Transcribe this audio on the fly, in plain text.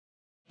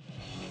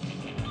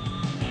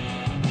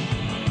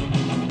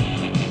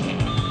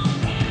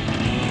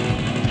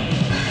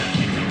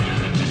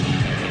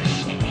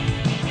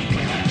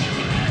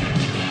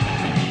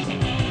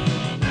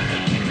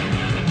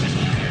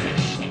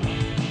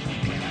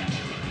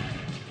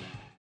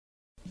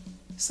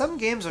Some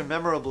games are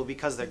memorable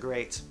because they're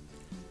great.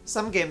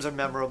 Some games are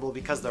memorable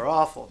because they're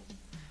awful.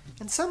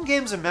 And some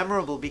games are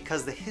memorable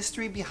because the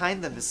history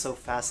behind them is so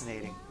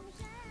fascinating.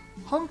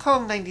 Hong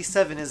Kong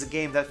 97 is a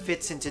game that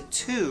fits into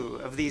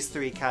two of these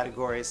three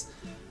categories.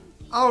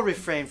 I'll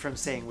refrain from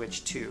saying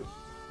which two.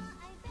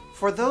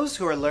 For those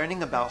who are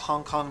learning about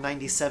Hong Kong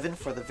 97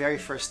 for the very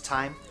first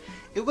time,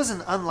 it was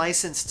an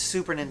unlicensed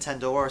Super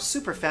Nintendo or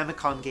Super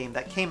Famicom game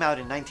that came out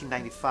in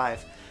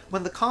 1995,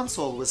 when the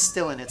console was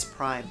still in its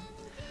prime.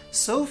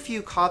 So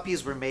few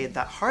copies were made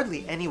that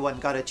hardly anyone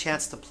got a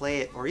chance to play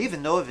it or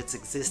even know of its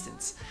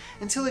existence,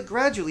 until it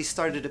gradually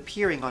started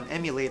appearing on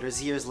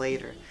emulators years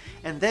later,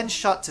 and then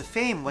shot to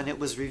fame when it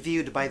was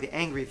reviewed by the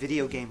angry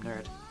video game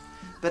nerd.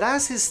 But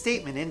as his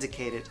statement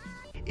indicated,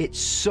 it's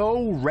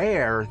so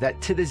rare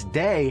that to this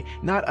day,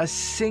 not a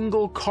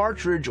single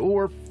cartridge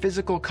or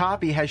physical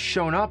copy has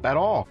shown up at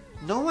all.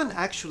 No one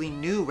actually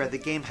knew where the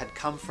game had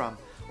come from,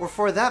 or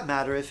for that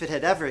matter if it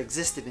had ever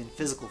existed in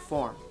physical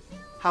form.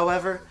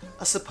 However,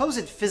 a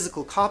supposed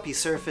physical copy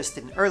surfaced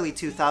in early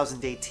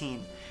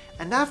 2018,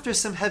 and after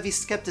some heavy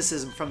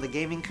skepticism from the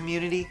gaming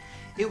community,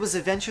 it was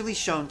eventually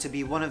shown to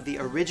be one of the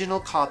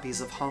original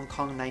copies of Hong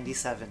Kong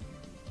 97.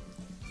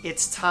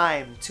 It's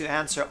time to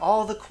answer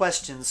all the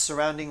questions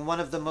surrounding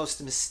one of the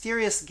most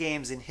mysterious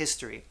games in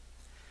history.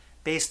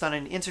 Based on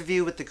an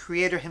interview with the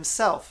creator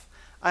himself,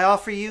 I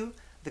offer you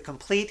the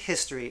complete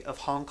history of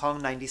Hong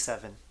Kong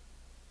 97.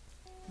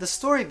 The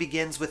story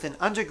begins with an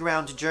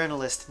underground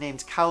journalist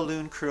named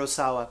Kowloon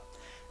Kurosawa.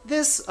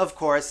 This, of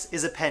course,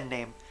 is a pen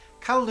name.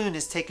 Kowloon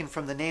is taken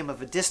from the name of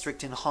a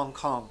district in Hong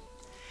Kong.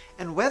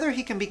 And whether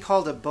he can be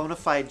called a bona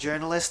fide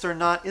journalist or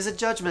not is a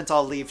judgment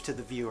I'll leave to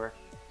the viewer.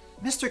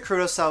 Mr.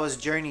 Kurosawa's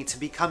journey to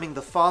becoming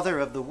the father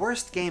of the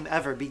worst game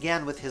ever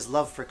began with his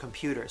love for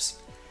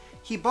computers.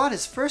 He bought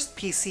his first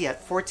PC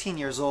at 14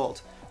 years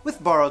old,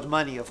 with borrowed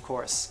money, of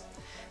course.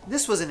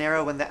 This was an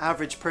era when the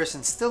average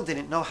person still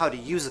didn't know how to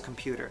use a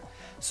computer,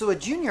 so a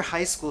junior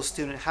high school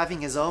student having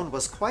his own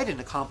was quite an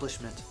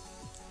accomplishment.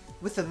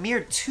 With a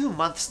mere 2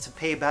 months to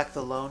pay back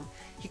the loan,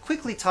 he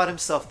quickly taught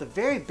himself the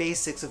very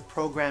basics of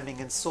programming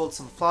and sold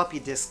some floppy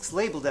disks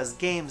labeled as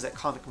games at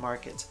Comic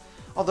Market.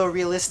 Although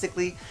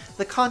realistically,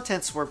 the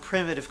contents were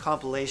primitive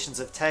compilations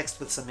of text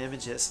with some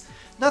images,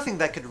 nothing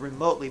that could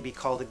remotely be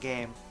called a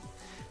game.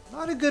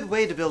 Not a good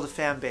way to build a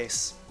fan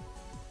base.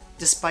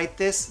 Despite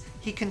this,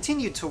 he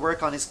continued to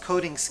work on his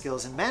coding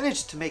skills and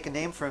managed to make a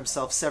name for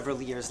himself several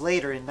years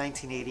later in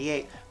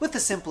 1988 with a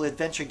simple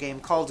adventure game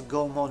called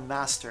Gomon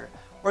Master,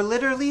 or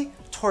literally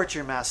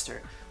Torture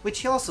Master, which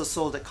he also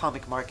sold at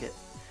Comic Market.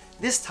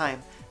 This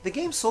time, the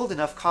game sold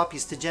enough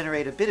copies to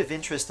generate a bit of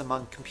interest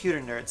among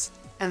computer nerds,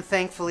 and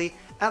thankfully,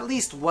 at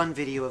least one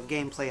video of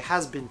gameplay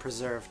has been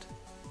preserved.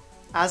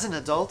 As an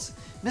adult,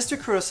 Mr.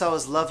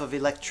 Kurosawa's love of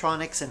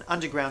electronics and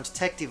underground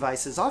tech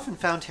devices often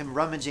found him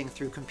rummaging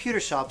through computer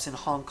shops in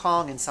Hong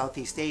Kong and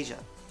Southeast Asia.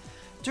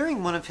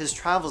 During one of his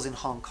travels in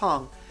Hong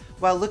Kong,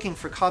 while looking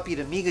for copied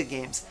Amiga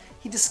games,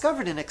 he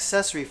discovered an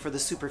accessory for the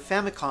Super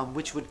Famicom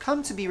which would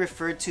come to be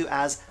referred to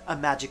as a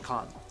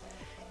Magicon.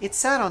 It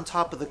sat on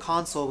top of the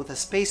console with a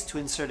space to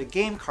insert a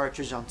game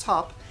cartridge on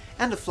top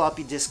and a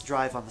floppy disk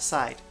drive on the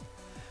side.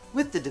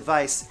 With the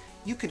device,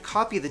 you could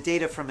copy the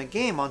data from a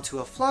game onto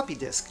a floppy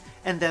disk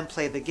and then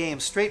play the game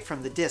straight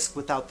from the disk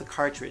without the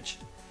cartridge.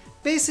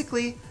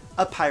 Basically,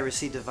 a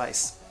piracy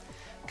device.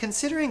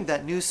 Considering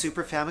that new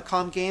Super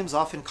Famicom games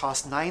often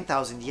cost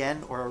 9,000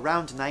 yen or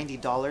around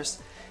 $90,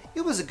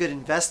 it was a good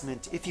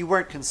investment if you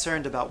weren't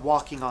concerned about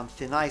walking on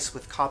thin ice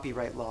with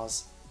copyright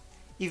laws.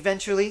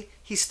 Eventually,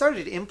 he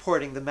started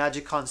importing the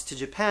Magicons to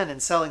Japan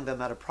and selling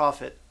them at a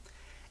profit.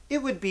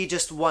 It would be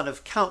just one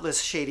of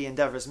countless shady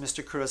endeavors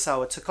Mr.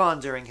 Kurosawa took on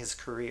during his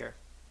career.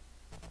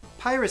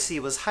 Piracy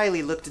was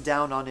highly looked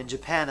down on in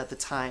Japan at the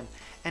time,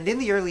 and in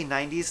the early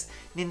 90s,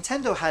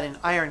 Nintendo had an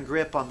iron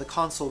grip on the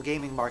console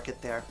gaming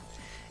market there.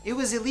 It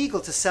was illegal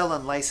to sell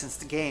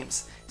unlicensed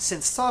games,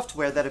 since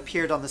software that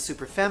appeared on the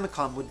Super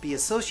Famicom would be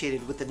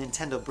associated with the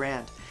Nintendo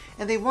brand,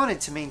 and they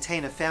wanted to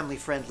maintain a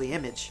family-friendly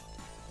image.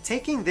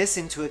 Taking this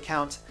into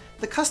account,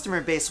 the customer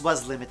base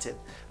was limited,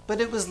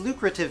 but it was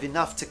lucrative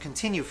enough to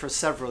continue for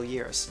several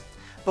years.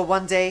 But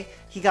one day,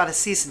 he got a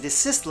cease and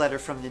desist letter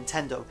from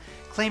Nintendo,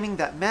 claiming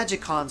that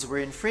Magicons were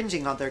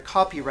infringing on their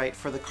copyright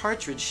for the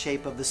cartridge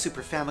shape of the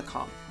Super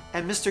Famicom,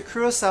 and Mr.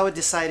 Kurosawa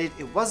decided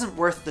it wasn't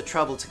worth the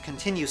trouble to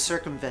continue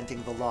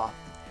circumventing the law.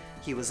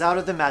 He was out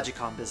of the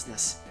Magicon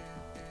business.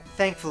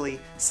 Thankfully,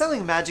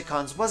 selling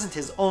Magicons wasn't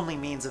his only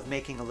means of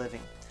making a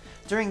living.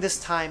 During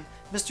this time,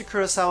 Mr.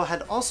 Kurosawa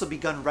had also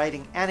begun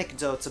writing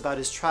anecdotes about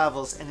his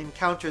travels and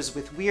encounters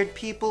with weird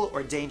people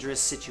or dangerous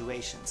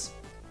situations.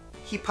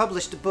 He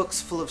published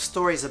books full of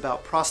stories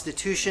about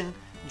prostitution,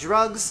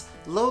 drugs,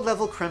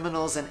 low-level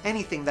criminals, and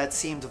anything that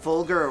seemed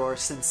vulgar or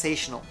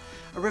sensational,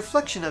 a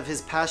reflection of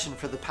his passion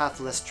for the path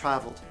less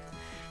traveled.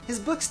 His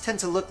books tend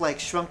to look like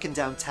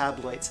shrunken-down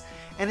tabloids,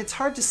 and it's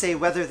hard to say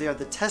whether they are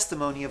the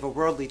testimony of a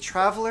worldly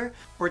traveler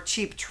or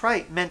cheap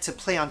trite meant to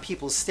play on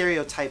people's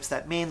stereotypes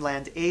that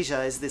mainland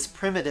Asia is this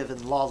primitive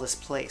and lawless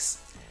place.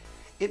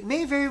 It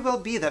may very well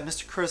be that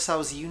Mr.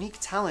 Kurosawa's unique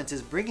talent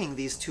is bringing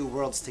these two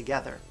worlds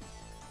together.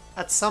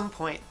 At some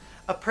point,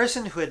 a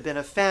person who had been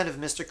a fan of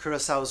Mr.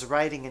 Kurosawa's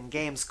writing and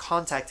games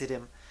contacted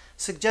him,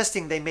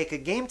 suggesting they make a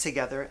game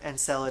together and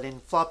sell it in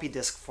floppy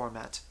disk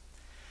format.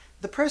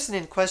 The person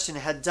in question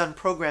had done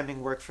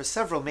programming work for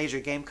several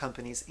major game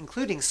companies,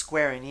 including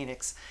Square and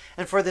Enix,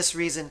 and for this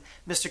reason,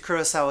 Mr.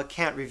 Kurosawa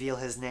can't reveal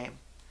his name.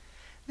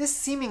 This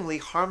seemingly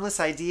harmless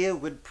idea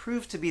would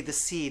prove to be the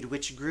seed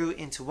which grew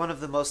into one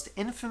of the most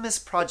infamous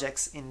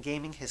projects in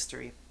gaming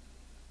history.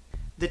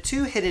 The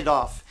two hit it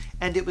off,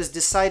 and it was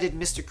decided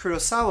Mr.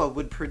 Kurosawa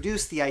would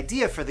produce the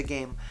idea for the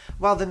game,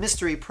 while the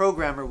mystery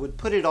programmer would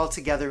put it all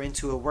together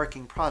into a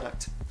working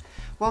product.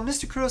 While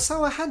Mr.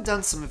 Kurosawa had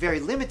done some very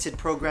limited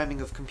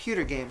programming of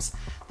computer games,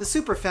 the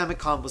Super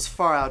Famicom was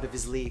far out of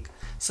his league,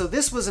 so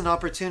this was an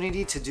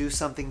opportunity to do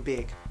something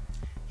big.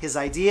 His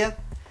idea?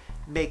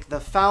 Make the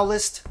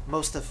foulest,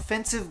 most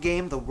offensive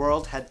game the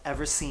world had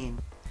ever seen.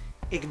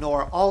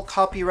 Ignore all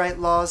copyright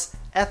laws,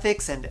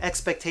 ethics, and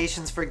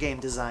expectations for game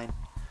design.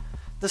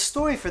 The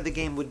story for the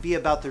game would be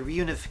about the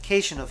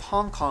reunification of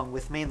Hong Kong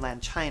with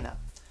mainland China.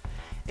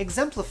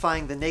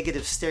 Exemplifying the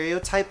negative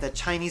stereotype that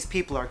Chinese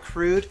people are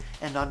crude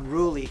and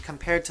unruly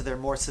compared to their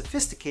more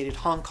sophisticated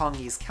Hong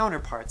Kongese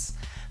counterparts,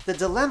 the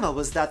dilemma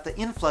was that the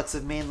influx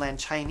of mainland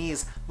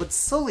Chinese would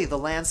sully the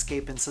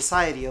landscape and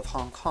society of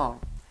Hong Kong.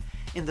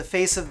 In the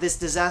face of this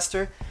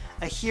disaster,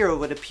 a hero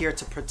would appear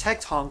to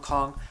protect Hong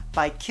Kong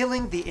by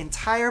killing the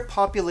entire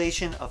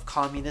population of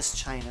communist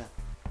China.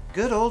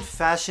 Good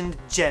old-fashioned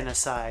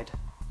genocide.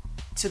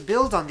 To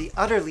build on the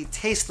utterly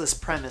tasteless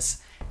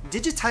premise,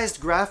 digitized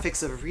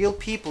graphics of real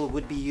people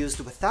would be used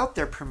without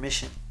their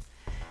permission.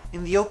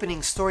 In the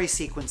opening story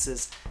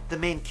sequences, the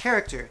main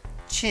character,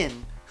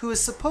 Chin, who is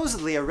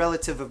supposedly a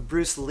relative of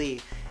Bruce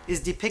Lee, is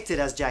depicted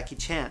as Jackie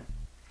Chan.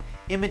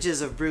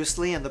 Images of Bruce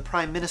Lee and the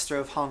Prime Minister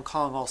of Hong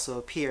Kong also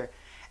appear,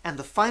 and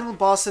the final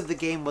boss of the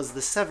game was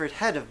the severed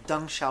head of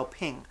Deng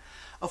Xiaoping,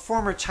 a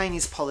former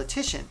Chinese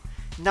politician,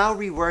 now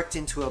reworked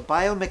into a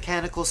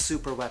biomechanical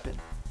superweapon.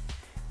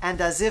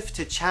 And as if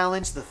to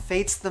challenge the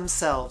fates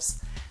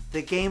themselves,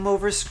 the game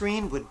over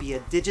screen would be a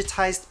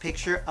digitized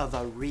picture of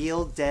a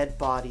real dead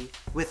body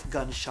with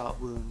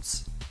gunshot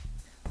wounds.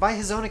 By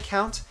his own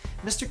account,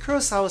 Mr.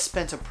 Kurosawa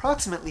spent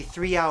approximately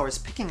 3 hours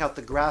picking out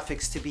the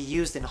graphics to be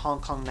used in Hong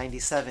Kong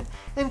 97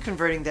 and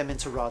converting them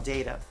into raw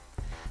data.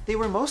 They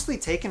were mostly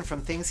taken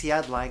from things he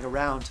had lying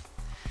around.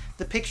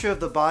 The picture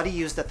of the body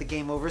used at the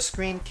game over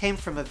screen came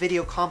from a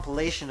video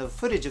compilation of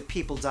footage of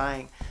people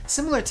dying,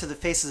 similar to the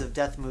Faces of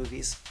Death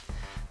movies.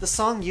 The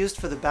song used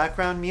for the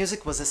background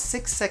music was a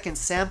 6-second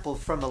sample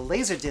from a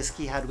laserdisc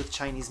he had with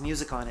Chinese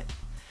music on it.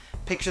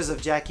 Pictures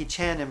of Jackie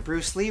Chan and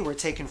Bruce Lee were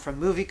taken from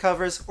movie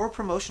covers or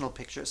promotional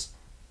pictures.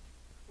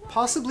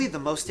 Possibly the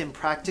most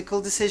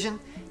impractical decision,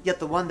 yet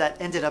the one that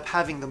ended up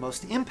having the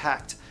most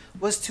impact,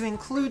 was to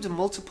include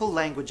multiple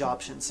language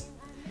options.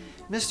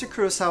 Mr.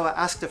 Kurosawa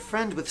asked a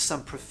friend with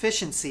some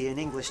proficiency in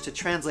English to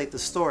translate the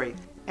story,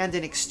 and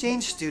an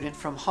exchange student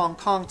from Hong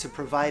Kong to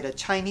provide a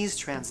Chinese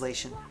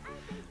translation.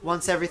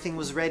 Once everything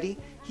was ready,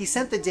 he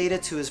sent the data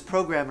to his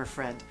programmer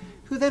friend,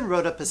 who then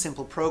wrote up a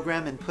simple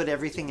program and put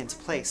everything into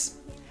place.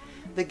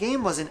 The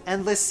game was an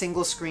endless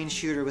single-screen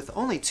shooter with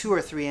only 2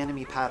 or 3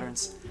 enemy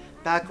patterns.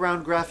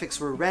 Background graphics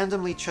were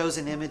randomly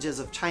chosen images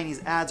of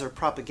Chinese ads or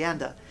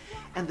propaganda,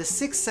 and the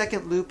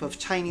 6-second loop of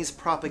Chinese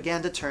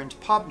propaganda-turned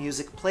pop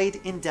music played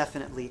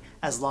indefinitely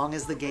as long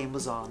as the game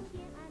was on.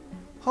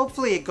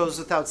 Hopefully it goes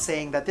without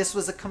saying that this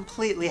was a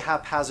completely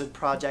haphazard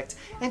project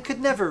and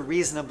could never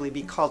reasonably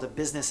be called a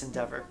business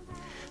endeavor.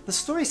 The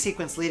story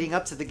sequence leading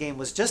up to the game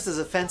was just as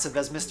offensive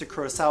as Mr.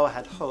 Kurosawa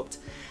had hoped,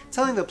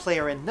 telling the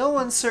player in no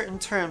uncertain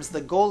terms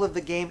the goal of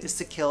the game is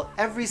to kill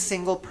every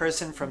single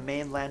person from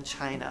mainland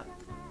China.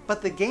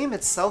 But the game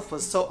itself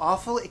was so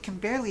awful it can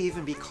barely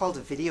even be called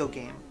a video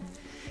game.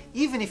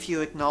 Even if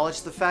you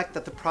acknowledge the fact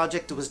that the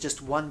project was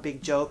just one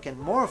big joke and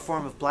more a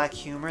form of black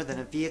humor than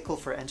a vehicle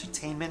for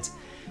entertainment,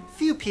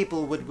 few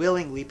people would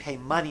willingly pay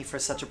money for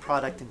such a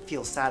product and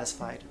feel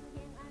satisfied.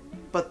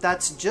 But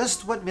that's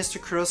just what Mr.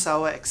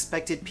 Kurosawa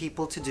expected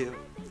people to do.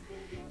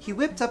 He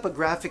whipped up a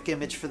graphic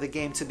image for the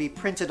game to be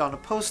printed on a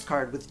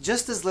postcard with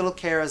just as little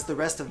care as the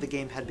rest of the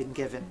game had been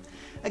given,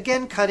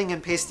 again cutting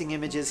and pasting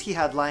images he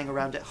had lying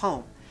around at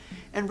home,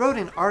 and wrote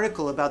an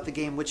article about the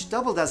game which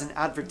doubled as an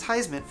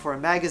advertisement for a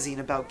magazine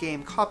about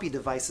game copy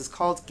devices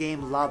called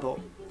Game Labo.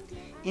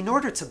 In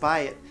order to buy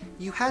it,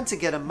 you had to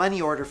get a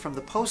money order from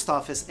the post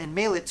office and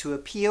mail it to a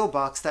P.O.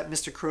 box that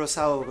Mr.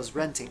 Kurosawa was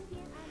renting.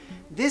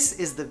 This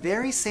is the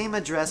very same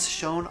address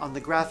shown on the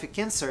graphic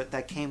insert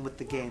that came with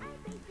the game.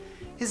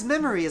 His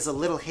memory is a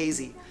little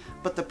hazy,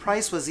 but the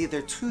price was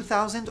either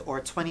 2,000 or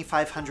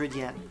 2,500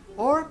 yen,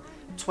 or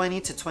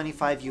 20 to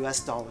 25 US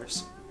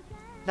dollars.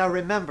 Now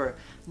remember,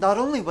 Not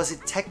only was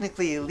it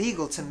technically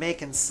illegal to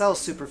make and sell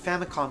Super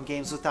Famicom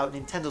games without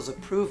Nintendo's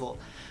approval,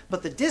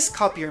 but the disc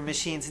copier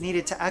machines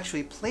needed to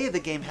actually play the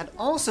game had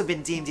also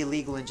been deemed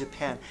illegal in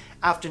Japan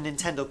after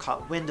Nintendo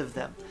caught wind of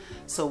them.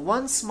 So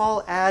one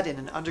small ad in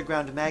an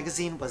underground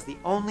magazine was the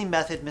only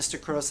method Mr.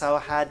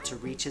 Kurosawa had to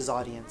reach his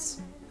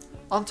audience.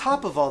 On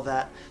top of all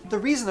that, the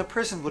reason a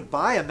person would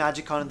buy a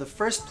Magicon in the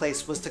first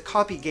place was to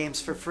copy games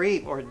for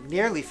free, or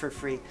nearly for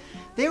free.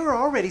 They were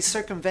already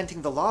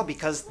circumventing the law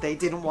because they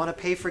didn't want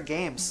to pay for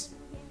games.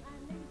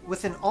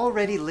 With an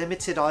already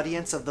limited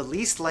audience of the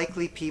least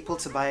likely people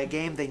to buy a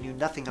game they knew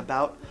nothing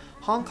about,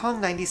 Hong Kong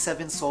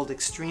 97 sold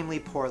extremely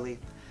poorly.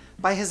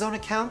 By his own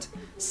account,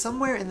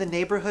 somewhere in the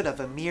neighborhood of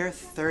a mere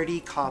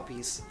 30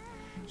 copies.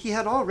 He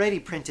had already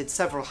printed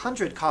several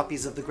hundred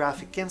copies of the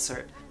graphic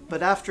insert,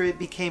 but after it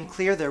became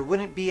clear there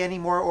wouldn't be any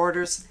more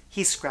orders,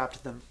 he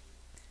scrapped them.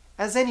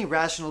 As any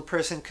rational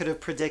person could have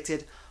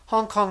predicted,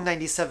 Hong Kong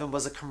 97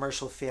 was a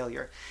commercial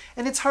failure,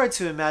 and it's hard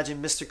to imagine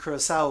Mr.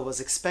 Kurosawa was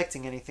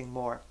expecting anything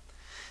more.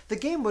 The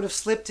game would have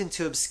slipped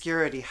into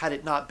obscurity had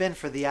it not been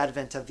for the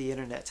advent of the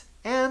internet,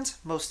 and,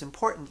 most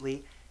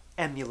importantly,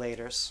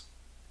 emulators.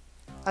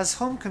 As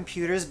home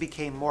computers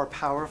became more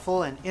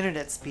powerful and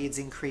internet speeds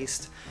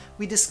increased,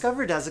 we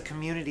discovered as a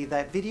community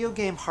that video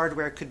game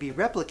hardware could be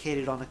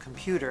replicated on a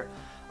computer,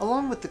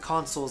 along with the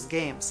console's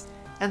games,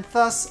 and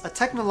thus a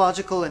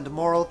technological and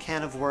moral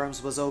can of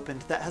worms was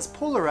opened that has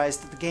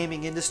polarized the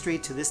gaming industry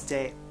to this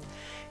day.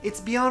 It's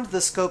beyond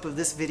the scope of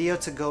this video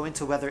to go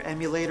into whether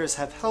emulators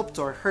have helped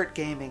or hurt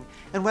gaming,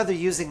 and whether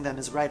using them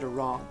is right or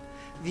wrong.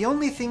 The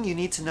only thing you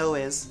need to know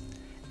is,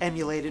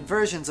 emulated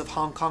versions of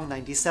Hong Kong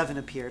 97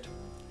 appeared.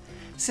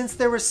 Since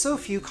there were so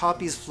few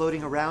copies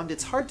floating around,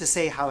 it's hard to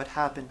say how it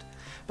happened,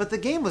 but the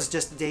game was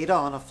just data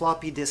on a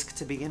floppy disk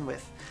to begin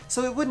with,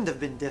 so it wouldn't have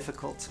been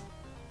difficult.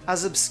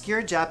 As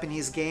obscure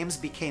Japanese games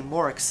became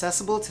more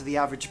accessible to the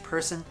average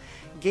person,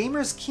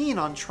 gamers keen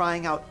on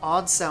trying out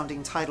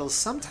odd-sounding titles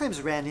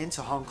sometimes ran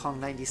into Hong Kong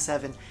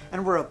 97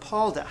 and were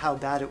appalled at how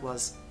bad it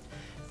was.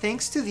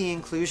 Thanks to the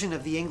inclusion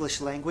of the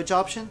English language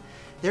option,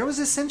 there was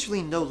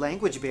essentially no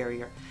language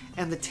barrier,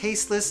 and the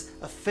tasteless,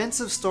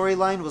 offensive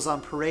storyline was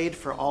on parade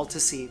for all to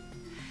see.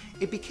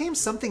 It became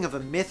something of a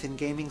myth in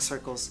gaming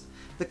circles.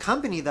 The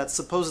company that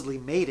supposedly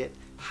made it,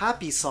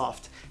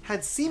 HappySoft,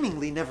 had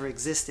seemingly never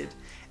existed,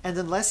 and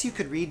unless you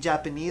could read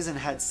Japanese and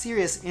had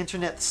serious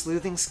internet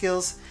sleuthing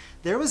skills,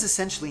 there was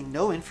essentially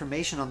no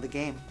information on the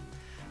game.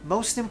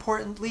 Most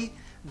importantly,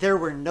 there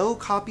were no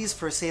copies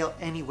for sale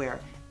anywhere,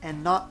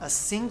 and not a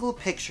single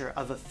picture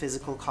of a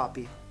physical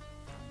copy.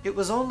 It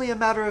was only a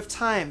matter of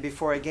time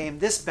before a game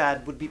this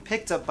bad would be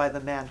picked up by the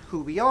man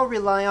who we all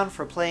rely on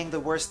for playing the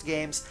worst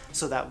games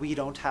so that we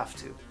don't have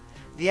to.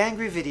 The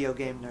angry video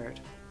game nerd.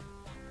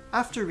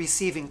 After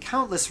receiving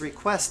countless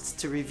requests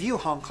to review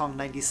Hong Kong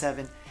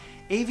 97,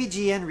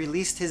 AVGN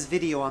released his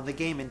video on the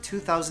game in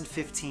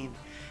 2015,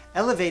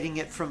 elevating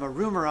it from a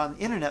rumor on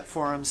internet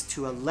forums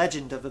to a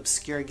legend of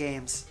obscure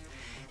games.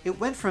 It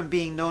went from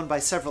being known by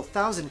several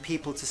thousand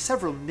people to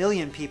several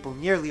million people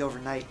nearly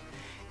overnight,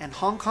 and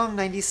Hong Kong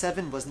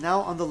 97 was now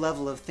on the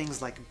level of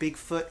things like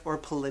Bigfoot or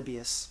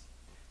Polybius.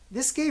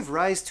 This gave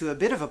rise to a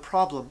bit of a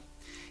problem.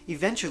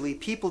 Eventually,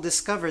 people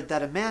discovered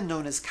that a man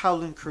known as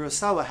Kowloon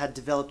Kurosawa had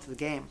developed the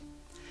game.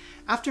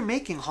 After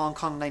making Hong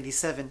Kong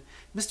 97,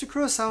 Mr.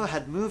 Kurosawa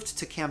had moved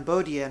to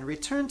Cambodia and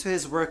returned to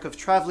his work of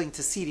traveling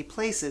to seedy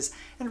places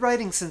and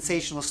writing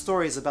sensational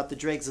stories about the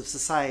dregs of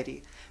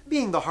society,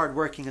 being the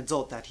hard-working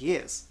adult that he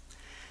is.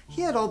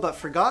 He had all but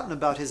forgotten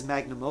about his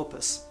magnum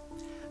opus.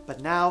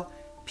 But now,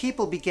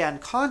 people began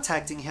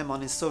contacting him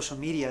on his social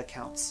media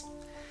accounts.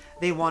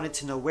 They wanted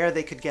to know where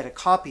they could get a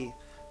copy,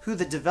 who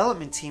the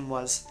development team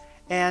was,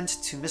 and,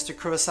 to Mr.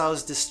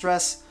 Kurosawa's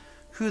distress,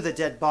 who the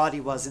dead body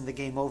was in the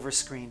game over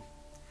screen.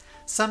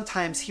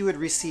 Sometimes he would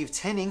receive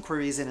 10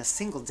 inquiries in a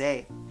single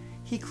day.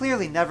 He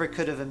clearly never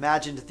could have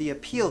imagined the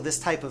appeal this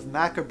type of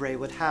macabre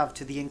would have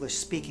to the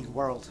English-speaking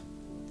world.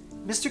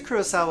 Mr.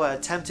 Kurosawa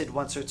attempted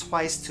once or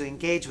twice to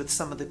engage with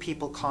some of the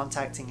people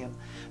contacting him,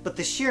 but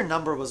the sheer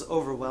number was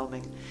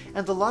overwhelming,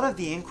 and a lot of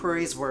the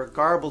inquiries were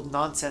garbled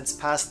nonsense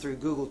passed through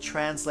Google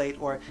Translate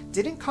or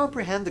didn't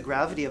comprehend the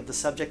gravity of the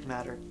subject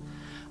matter.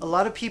 A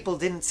lot of people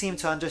didn't seem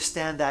to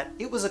understand that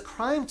it was a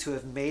crime to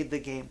have made the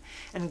game,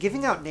 and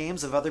giving out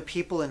names of other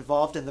people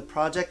involved in the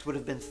project would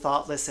have been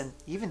thoughtless and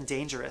even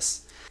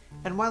dangerous.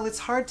 And while it's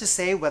hard to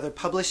say whether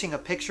publishing a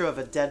picture of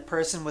a dead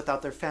person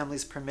without their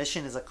family's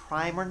permission is a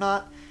crime or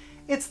not,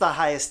 it's the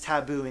highest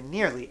taboo in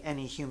nearly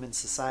any human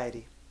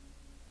society.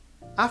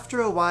 After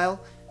a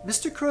while,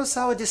 Mr.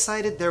 Kurosawa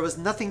decided there was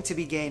nothing to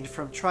be gained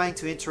from trying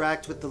to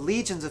interact with the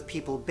legions of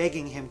people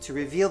begging him to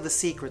reveal the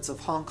secrets of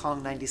Hong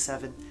Kong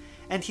 97,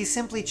 and he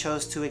simply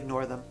chose to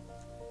ignore them.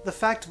 The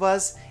fact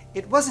was,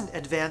 it wasn't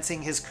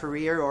advancing his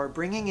career or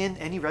bringing in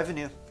any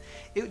revenue.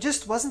 It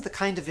just wasn't the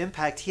kind of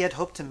impact he had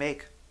hoped to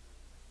make.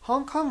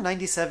 Hong Kong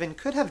 97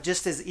 could have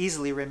just as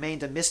easily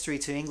remained a mystery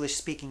to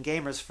English-speaking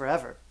gamers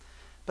forever.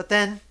 But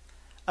then,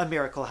 a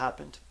miracle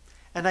happened,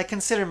 and I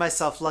consider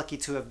myself lucky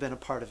to have been a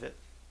part of it.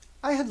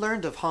 I had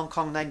learned of Hong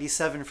Kong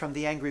 97 from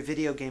the Angry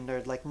Video Game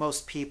Nerd like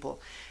most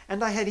people,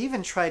 and I had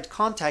even tried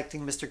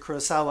contacting Mr.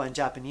 Kurosawa in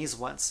Japanese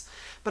once,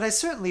 but I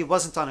certainly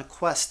wasn't on a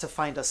quest to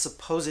find a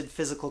supposed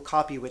physical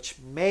copy which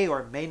may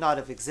or may not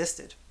have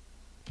existed.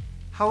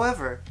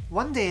 However,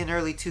 one day in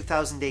early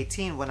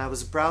 2018 when I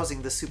was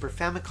browsing the Super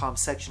Famicom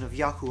section of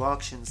Yahoo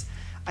Auctions,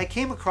 I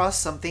came across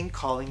something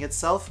calling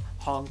itself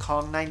Hong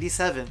Kong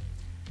 97.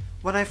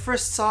 When I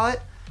first saw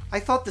it, I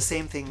thought the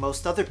same thing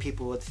most other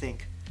people would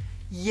think.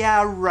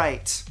 Yeah,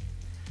 right.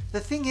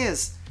 The thing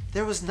is,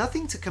 there was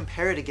nothing to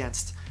compare it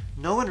against.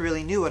 No one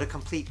really knew what a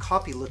complete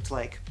copy looked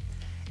like.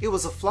 It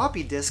was a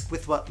floppy disk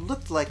with what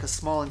looked like a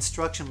small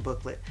instruction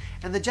booklet,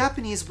 and the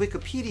Japanese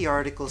Wikipedia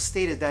article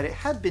stated that it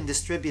had been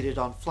distributed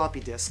on floppy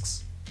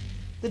disks.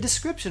 The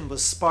description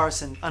was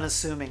sparse and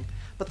unassuming,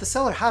 but the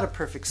seller had a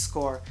perfect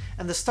score,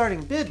 and the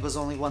starting bid was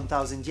only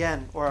 1,000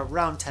 yen, or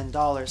around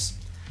 $10.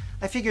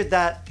 I figured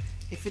that,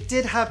 if it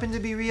did happen to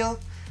be real,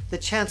 the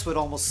chance would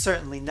almost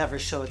certainly never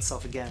show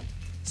itself again.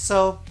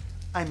 So,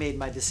 I made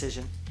my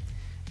decision.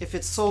 If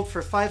it sold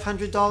for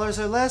 $500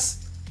 or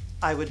less,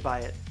 I would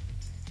buy it.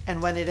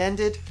 And when it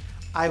ended,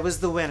 I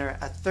was the winner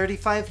at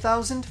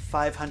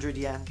 35,500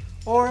 yen,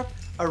 or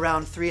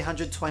around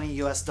 320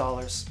 US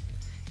dollars.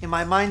 In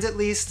my mind at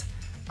least,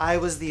 I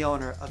was the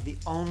owner of the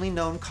only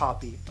known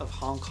copy of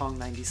Hong Kong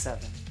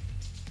 97.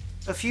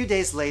 A few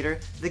days later,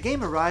 the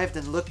game arrived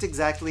and looked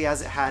exactly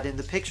as it had in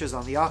the pictures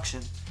on the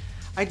auction.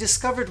 I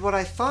discovered what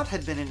I thought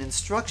had been an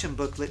instruction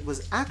booklet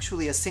was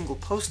actually a single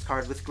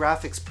postcard with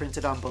graphics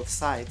printed on both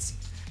sides.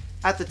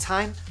 At the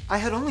time, I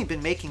had only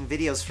been making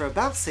videos for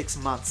about 6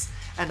 months,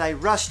 and I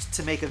rushed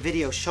to make a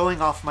video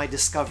showing off my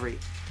discovery.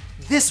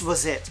 This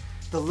was it,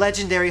 the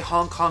legendary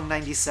Hong Kong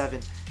 97,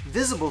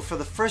 visible for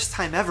the first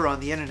time ever on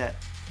the internet.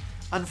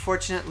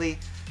 Unfortunately,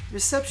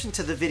 reception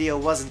to the video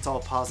wasn't all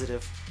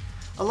positive.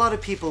 A lot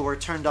of people were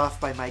turned off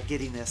by my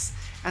giddiness,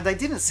 and I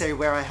didn't say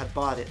where I had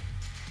bought it.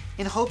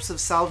 In hopes of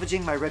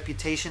salvaging my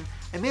reputation,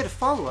 I made a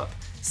follow-up,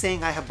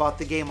 saying I had bought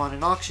the game on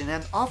an auction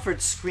and offered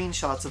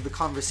screenshots of the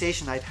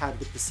conversation I'd had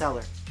with the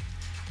seller.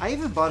 I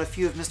even bought a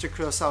few of Mr.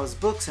 Kurosawa's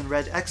books and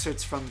read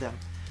excerpts from them,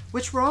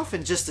 which were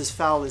often just as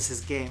foul as his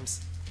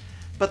games.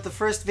 But the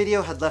first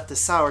video had left a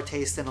sour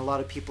taste in a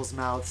lot of people's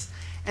mouths,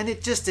 and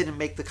it just didn't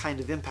make the kind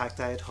of impact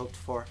I had hoped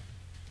for.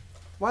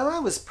 While I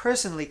was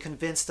personally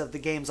convinced of the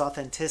game's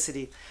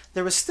authenticity,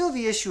 there was still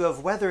the issue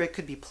of whether it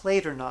could be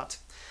played or not.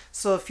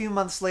 So a few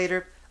months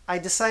later, I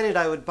decided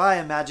I would buy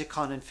a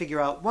Magicon and figure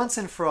out once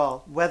and for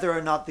all whether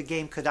or not the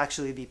game could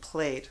actually be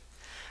played.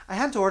 I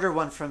had to order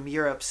one from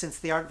Europe since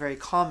they aren't very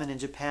common in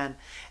Japan,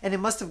 and it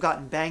must have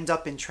gotten banged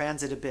up in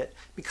transit a bit,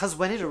 because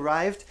when it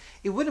arrived,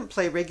 it wouldn't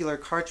play regular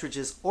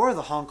cartridges or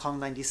the Hong Kong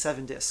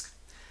 97 disc.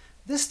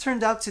 This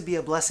turned out to be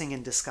a blessing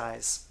in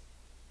disguise.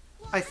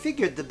 I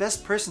figured the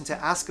best person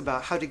to ask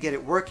about how to get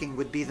it working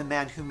would be the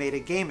man who made a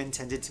game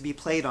intended to be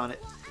played on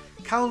it,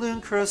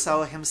 Kowloon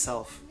Kurosawa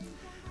himself.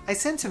 I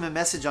sent him a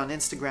message on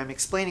Instagram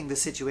explaining the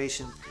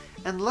situation,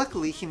 and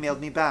luckily he mailed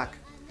me back.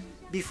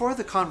 Before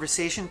the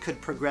conversation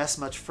could progress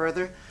much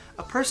further,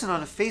 a person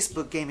on a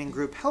Facebook gaming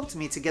group helped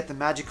me to get the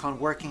Magicon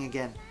working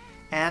again,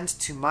 and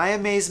to my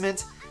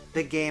amazement,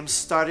 the game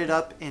started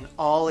up in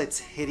all its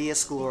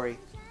hideous glory.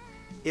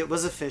 It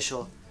was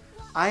official.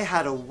 I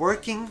had a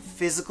working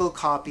physical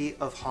copy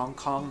of Hong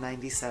Kong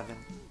 97.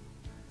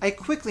 I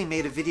quickly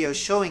made a video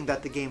showing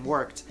that the game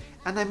worked,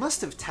 and I must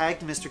have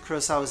tagged Mr.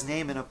 Kurosawa's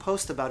name in a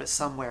post about it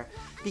somewhere,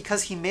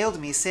 because he mailed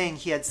me saying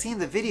he had seen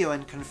the video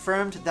and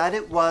confirmed that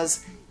it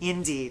was,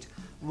 indeed,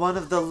 one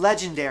of the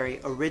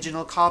legendary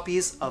original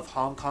copies of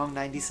Hong Kong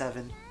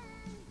 97.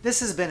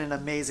 This has been an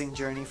amazing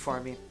journey for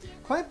me,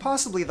 quite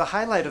possibly the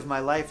highlight of my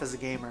life as a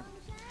gamer.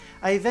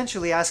 I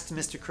eventually asked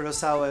Mr.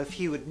 Kurosawa if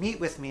he would meet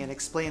with me and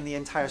explain the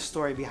entire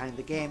story behind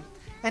the game,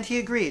 and he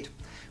agreed,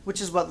 which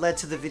is what led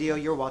to the video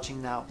you're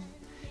watching now.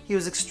 He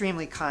was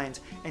extremely kind,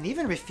 and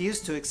even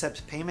refused to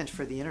accept payment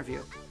for the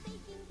interview.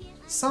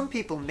 Some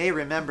people may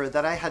remember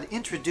that I had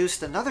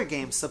introduced another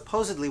game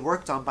supposedly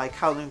worked on by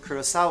Kowloon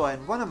Kurosawa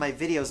in one of my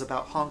videos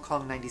about Hong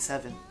Kong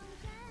 97.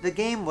 The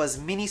game was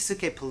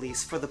Bisqwit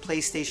Police for the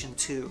PlayStation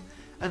 2,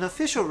 an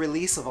official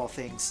release of all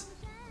things.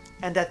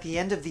 And at the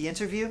end of the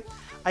interview,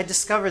 I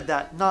discovered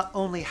that not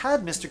only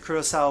had Mr.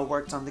 Kurosawa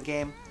worked on the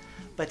game,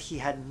 but he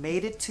had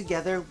made it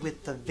together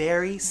with the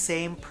very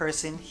same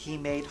person he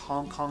made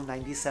Hong Kong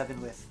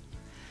 97 with.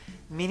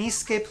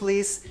 Bisqwit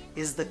Police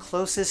is the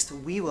closest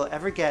we will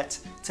ever get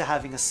to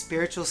having a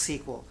spiritual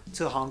sequel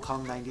to Hong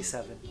Kong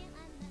 97.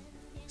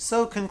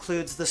 So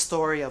concludes the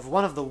story of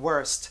one of the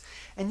worst,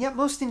 and yet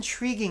most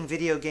intriguing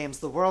video games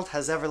the world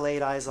has ever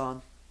laid eyes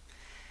on.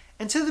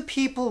 And to the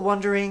people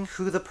wondering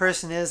who the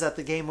person is at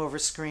the game over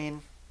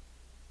screen,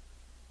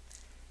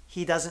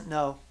 he doesn't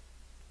know.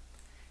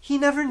 He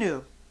never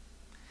knew.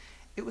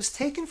 It was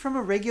taken from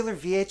a regular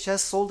VHS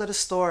sold at a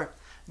store,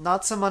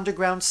 not some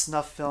underground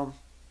snuff film.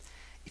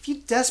 If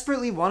you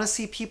desperately want to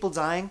see people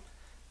dying,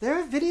 there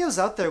are videos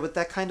out there with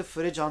that kind of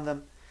footage on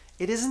them.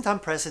 It isn't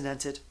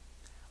unprecedented.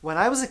 When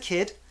I was a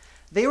kid,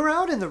 they were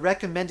out in the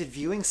recommended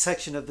viewing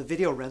section of the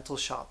video rental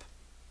shop.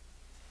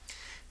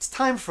 It's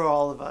time for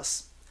all of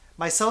us,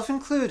 myself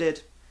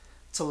included,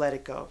 to let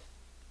it go.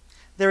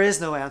 There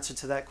is no answer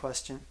to that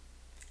question,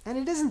 and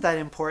it isn't that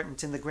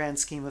important in the grand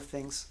scheme of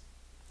things.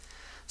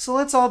 So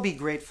let's all be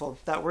grateful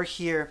that we're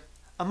here,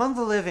 among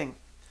the living,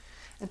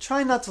 and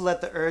try not to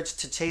let the urge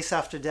to chase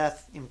after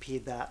death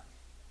impede that.